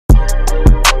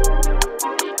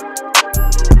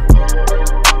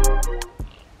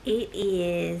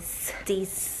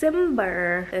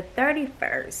December the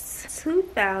 31st,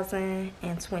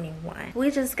 2021.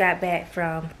 We just got back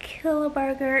from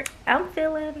Burger. I'm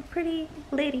feeling pretty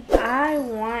litty. I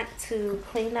want to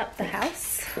clean up the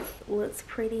house. Looks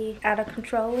pretty out of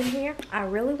control in here. I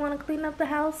really want to clean up the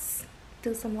house,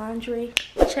 do some laundry,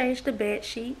 change the bed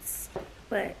sheets,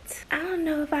 but I don't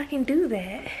know if I can do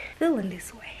that feeling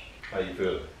this way. How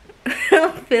you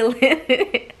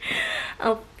feeling?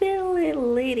 I'm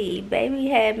feeling litty. Baby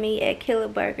had me at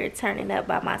Burger turning up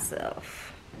by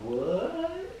myself. What?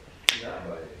 Not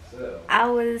by yourself. I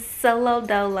was solo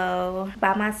dolo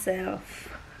by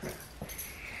myself.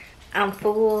 I'm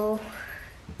full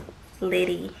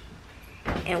litty.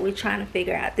 And we're trying to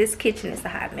figure out, this kitchen is a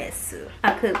hot mess too.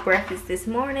 I cooked breakfast this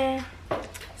morning.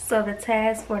 So the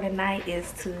task for the night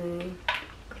is to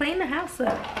clean the house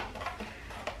up.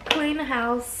 Clean the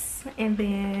house, and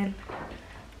then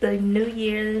the New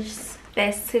Year's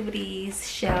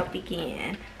festivities shall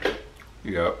begin.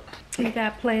 Yep. You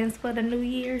got plans for the New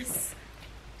Year's?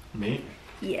 Me?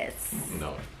 Yes.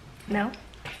 No. No?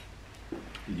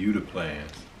 You the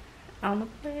plans. On the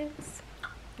plans?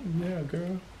 Yeah,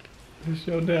 girl. It's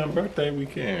your damn birthday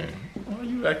weekend. Why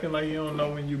you acting like you don't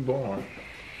know when you born?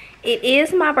 It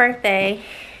is my birthday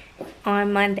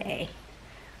on Monday.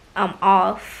 I'm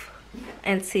off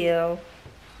until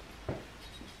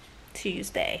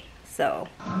Tuesday. So,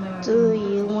 do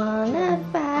you wanna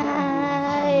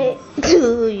fight?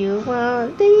 Do you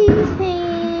want these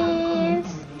hands?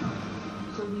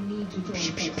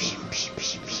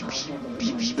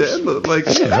 That look like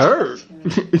it hurt.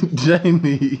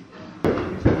 Jamie.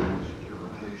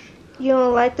 You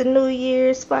don't like the New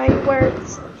Year's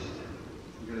fireworks?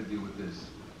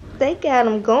 They got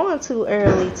them going too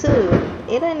early too.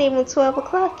 It ain't even 12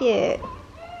 o'clock yet.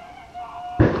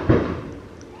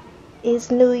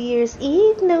 It's New Year's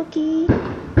Eve, Nookie.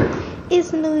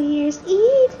 It's New Year's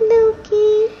Eve,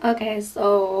 Nookie. Okay,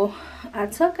 so I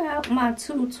took out my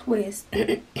 2 twists.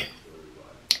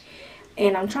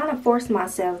 And I'm trying to force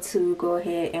myself to go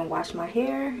ahead and wash my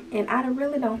hair. And I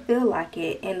really don't feel like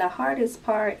it. And the hardest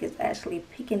part is actually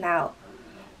picking out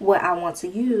what I want to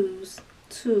use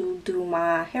to do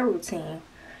my hair routine.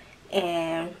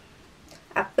 And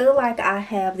I feel like I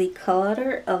have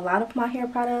decluttered a lot of my hair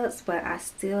products, but I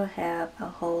still have a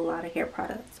whole lot of hair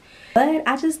products. But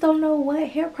I just don't know what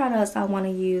hair products I want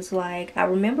to use. Like, I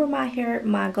remember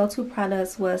my go-to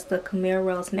products was the Camille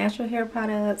Rose natural hair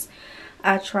products.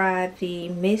 I tried the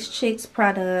Miss Chicks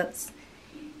products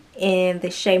and the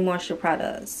Shea Moisture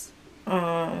products.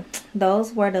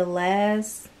 Those were the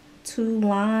last 2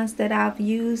 lines that I've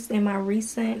used in my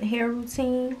recent hair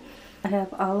routine. I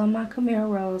have all of my Camille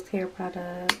Rose hair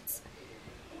products,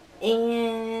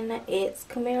 and it's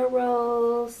Camille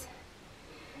Rose.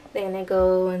 Then they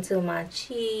go into my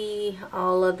Chi,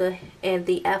 and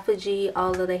the Effigy,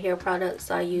 all of the hair products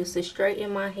I use to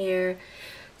straighten my hair.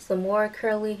 Some more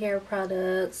curly hair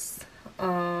products,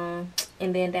 and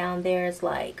then down there is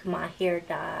like my hair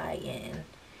dye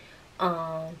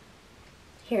and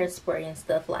hairspray and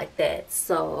stuff like that.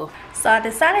 So I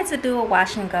decided to do a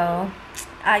wash and go.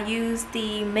 I used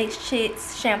the Mixed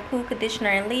Chicks shampoo, conditioner,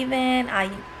 and leave-in.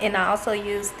 I also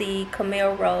used the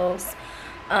Camille Rose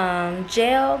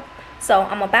gel. So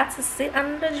I'm about to sit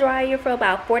under the dryer for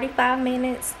about 45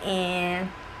 minutes, and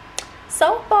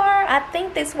so far I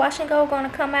think this wash and go gonna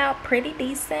come out pretty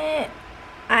decent.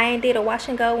 I ain't did a wash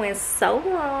and go in so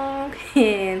long,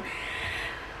 and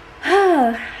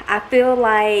I feel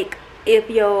like if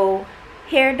your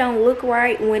hair don't look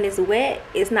right when it's wet,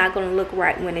 it's not gonna look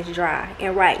right when it's dry.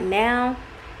 And right now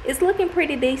it's looking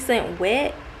pretty decent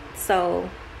wet, so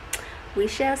we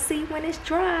shall see when it's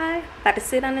dry. About to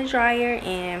sit on the dryer,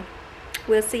 and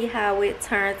we'll see how it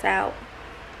turns out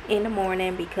in the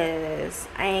morning, because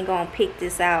I ain't gonna pick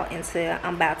this out until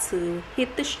I'm about to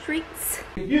hit the streets.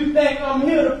 If you think I'm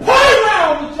here to play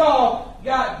around with y'all,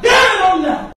 god damn it, I'm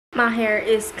not. My hair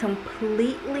is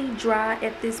completely dry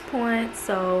at this point,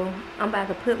 so I'm about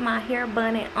to put my hair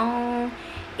bonnet on.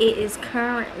 It is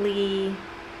currently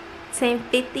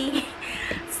 10:50,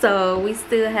 so we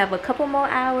still have a couple more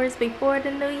hours before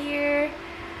the new year.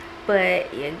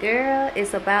 But your girl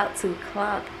is about to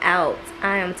clock out.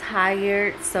 I am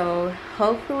tired, so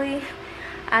hopefully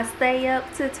I stay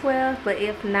up to 12, but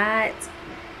if not,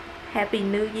 Happy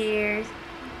New Year's.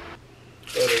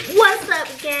 What's up,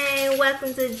 gang?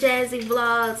 Welcome to Jazzy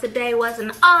Vlog. Today was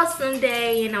an awesome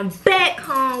day, and I'm back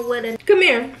home with a... Come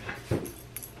here.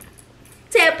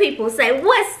 Tell people, say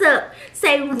what's up.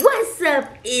 Say what's up.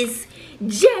 It's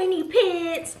Janie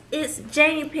Pants. It's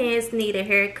Janie Pants need a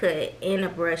haircut and a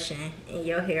brushing, and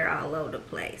your hair all over the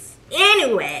place.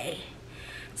 Anyway,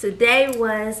 Today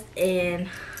was an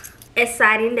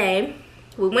exciting day.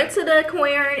 We went to the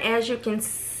aquarium, as you can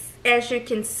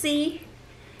see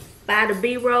by the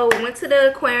B-roll. We went to the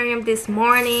aquarium this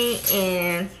morning,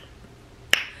 and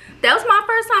that was my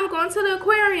first time going to the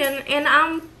aquarium, and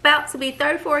I'm about to be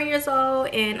 34 years old,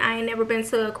 and I ain't never been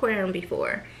to an aquarium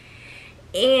before.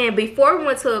 And before we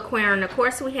went to the aquarium, of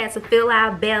course, we had to fill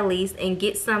our bellies and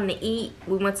get something to eat.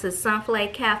 We went to Sunflower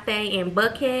Cafe in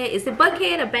Buckhead. Is it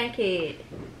Buckhead or Bankhead?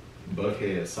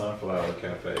 Buckhead Sunflower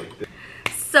Cafe.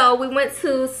 So we went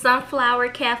to Sunflower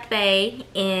Cafe,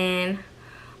 and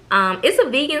it's a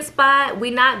vegan spot.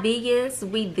 We not vegans.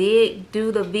 We did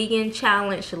do the vegan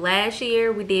challenge last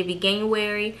year. We did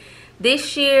Veganuary.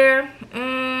 This year,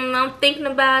 I'm thinking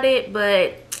about it,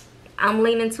 but I'm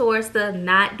leaning towards the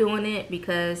not doing it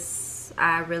because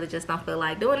I really just don't feel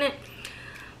like doing it.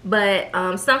 But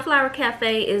Sunflower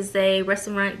Cafe is a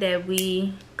restaurant that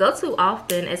we go to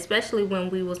often, especially when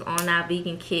we was on our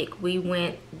vegan kick. We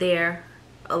went there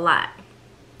a lot.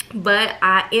 But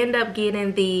I end up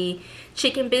getting the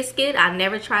chicken biscuit. I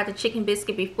never tried the chicken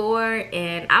biscuit before,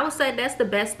 and I would say that's the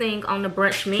best thing on the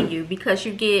brunch menu because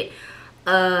you get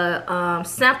a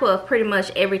sample of pretty much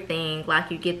everything.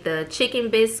 Like you get the chicken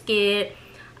biscuit.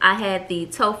 I had the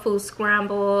tofu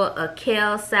scramble, a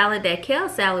kale salad. That kale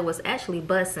salad was actually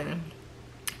bussin',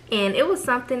 and it was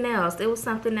something else.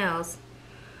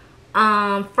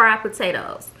 Fried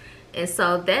potatoes. And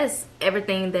so that's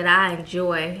everything that I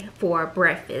enjoy for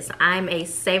breakfast. I'm a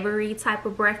savory type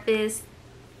of breakfast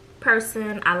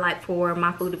person. I like for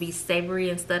my food to be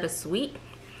savory instead of sweet.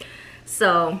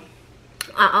 So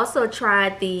I also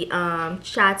tried the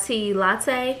chai tea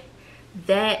latte.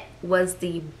 That was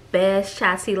the best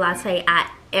chai tea latte I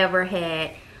ever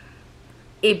had.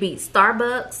 It beat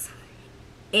Starbucks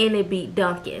and it beat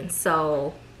Dunkin'.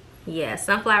 So yeah,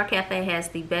 Sunflower Cafe has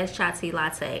the best chai tea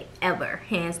latte ever,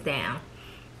 hands down.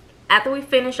 After we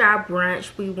finished our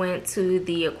brunch, we went to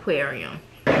the aquarium.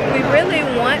 We really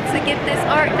want to get this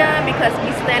art done because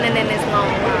we're standing in this long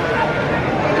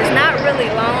line. It's not really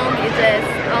long, it's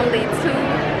just only two,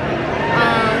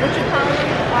 what you call them?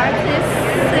 Artists,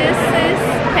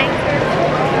 painters.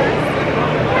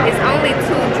 It's only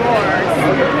two drawers,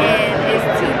 and it's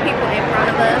two people in front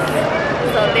of us.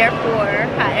 So therefore,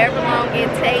 however long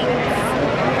it takes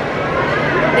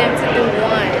them to do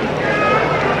one,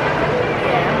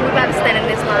 yeah, we're about to stand in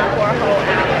this line for a whole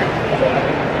hour.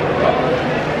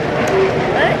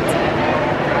 But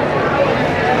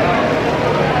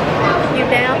you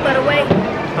down for the wait?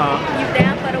 Huh? You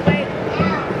down for the wait?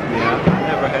 Yeah, I've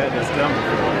never had this done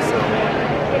before, so.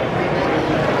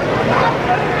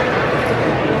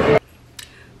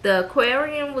 The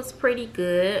aquarium was pretty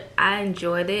good. I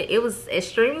enjoyed it. It was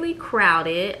extremely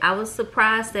crowded. I was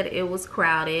surprised that it was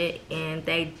crowded, and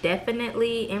they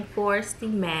definitely enforced the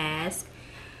mask.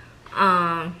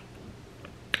 The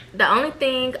only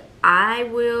thing I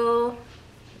will,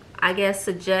 I guess,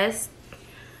 suggest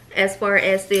as far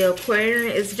as the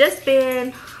aquarium is just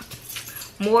being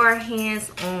more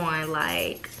hands-on.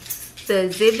 Like the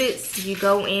exhibits, you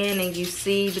go in and you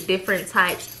see the different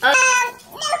types of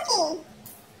Milky,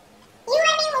 you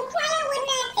weren't even playing with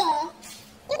nothing.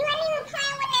 You weren't even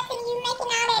playing with nothing. You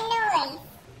making all that noise.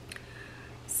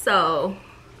 So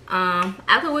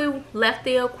after we left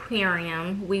the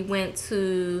aquarium, we went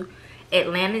to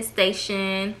Atlantic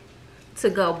Station to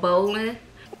go bowling. Baby,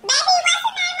 what's the name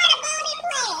of the bowling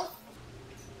place?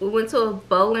 We went to a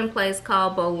bowling place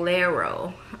called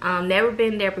Bowlera. Never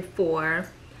been there before.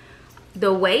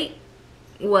 The wait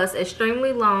was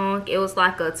extremely long. It was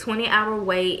like a 20-hour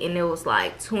wait, and it was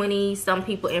like 20 some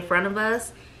people in front of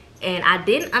us, and I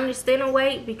didn't understand the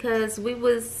wait because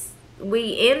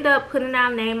we ended up putting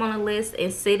our name on a list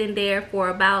and sitting there for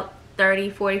about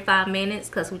 30-45 minutes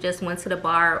because we just went to the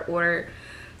bar, ordered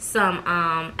some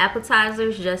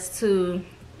appetizers just to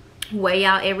weigh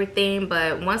out everything.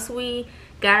 But once we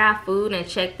got our food and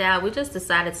checked out, we just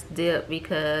decided to dip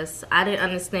because I didn't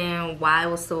understand why it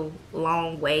was so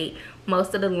long wait.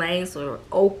 Most of the lanes were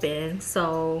open,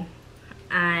 so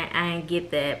I didn't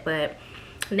get that. But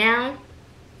now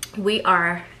we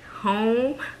are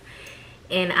home,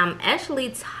 and I'm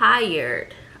actually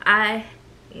tired. I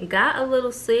got a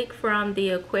little sick from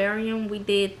the aquarium. We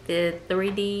did the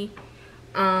 3D,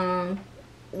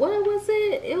 what was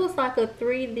it? It was like a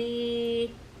 3D,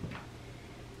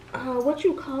 what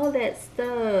you call that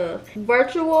stuff?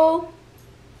 Virtual?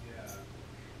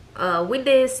 We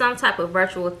did some type of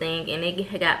virtual thing, and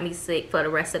it got me sick for the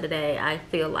rest of the day. I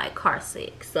feel like car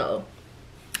sick. So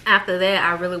after that,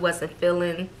 I really wasn't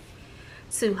feeling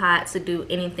too hot to do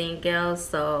anything else.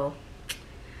 So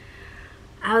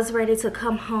I was ready to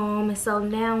come home, and so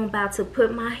now I'm about to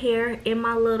put my hair in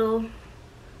my little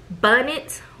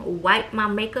bonnet, wipe my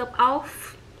makeup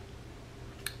off,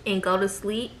 and go to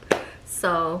sleep.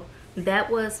 So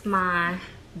that was my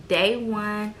day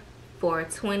 1 for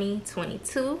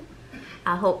 2022.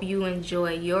 I hope you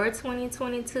enjoy your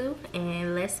 2022,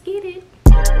 and let's get it.